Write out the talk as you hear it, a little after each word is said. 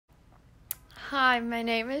Hi, my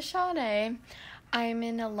name is Sade. I'm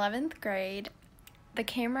in 11th grade. The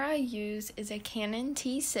camera I use is a Canon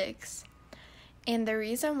T6, and the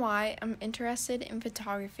reason why I'm interested in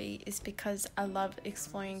photography is because I love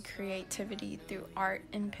exploring creativity through art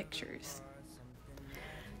and pictures.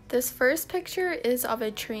 This first picture is of a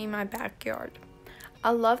tree in my backyard.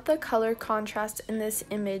 I love the color contrast in this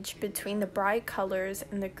image between the bright colors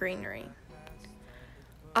and the greenery.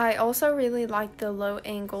 I also really like the low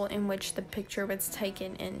angle in which the picture was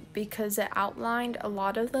taken in because it outlined a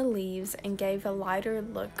lot of the leaves and gave a lighter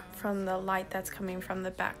look from the light that's coming from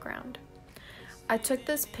the background. I took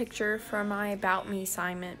this picture for my About Me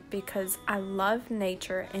assignment because I love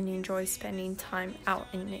nature and enjoy spending time out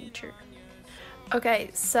in nature.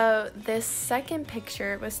 Okay, so this second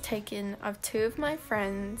picture was taken of two of my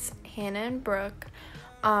friends, Hannah and Brooke.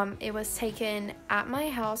 It was taken at my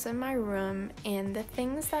house in my room, and the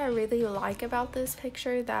things that I really like about this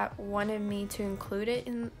picture that wanted me to include it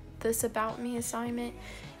in this About Me assignment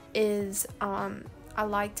is I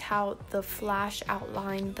liked how the flash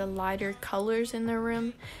outlined the lighter colors in the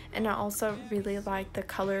room, and I also really liked the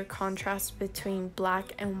color contrast between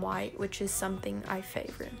black and white, which is something I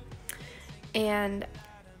favor. And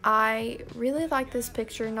I really like this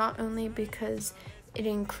picture not only because it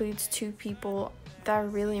includes two people that are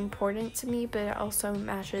really important to me, but it also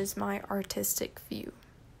matches my artistic view.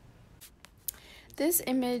 This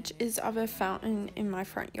image is of a fountain in my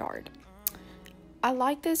front yard. I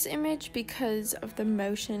like this image because of the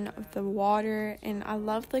motion of the water, and I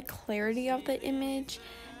love the clarity of the image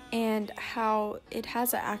and how it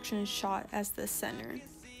has an action shot as the center.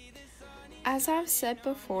 As I've said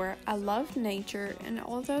before, I love nature, and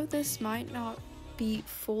although this might not be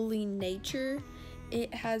fully nature,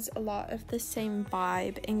 it has a lot of the same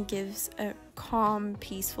vibe and gives a calm,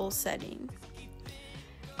 peaceful setting.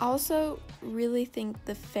 I also really think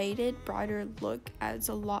the faded, brighter look adds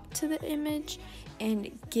a lot to the image and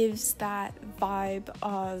gives that vibe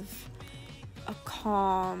of a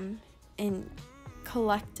calm and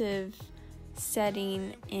collective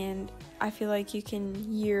setting, and I feel like you can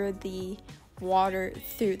hear the water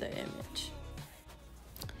through the image.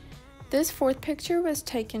 This fourth picture was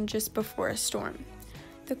taken just before a storm.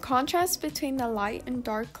 The contrast between the light and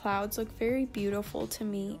dark clouds look very beautiful to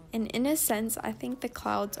me, and in a sense, I think the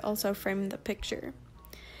clouds also frame the picture.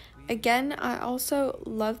 Again, I also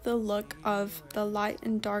love the look of the light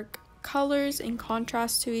and dark colors in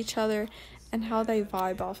contrast to each other and how they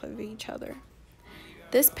vibe off of each other.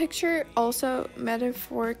 This picture also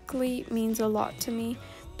metaphorically means a lot to me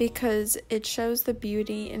because it shows the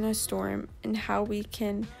beauty in a storm and how we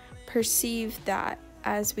can perceive that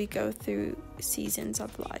as we go through seasons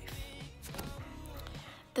of life.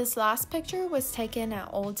 This last picture was taken at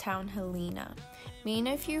Old Town Helena. Me and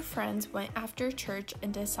a few friends went after church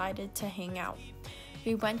and decided to hang out.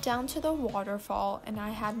 We went down to the waterfall, and I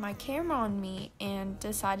had my camera on me and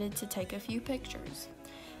decided to take a few pictures.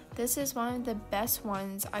 This is one of the best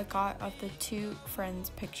ones I got of the two friends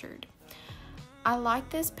pictured. I like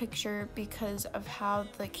this picture because of how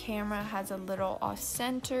the camera has a little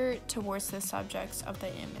off-center towards the subjects of the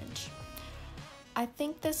image. I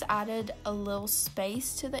think this added a little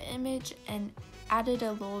space to the image and added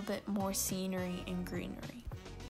a little bit more scenery and greenery.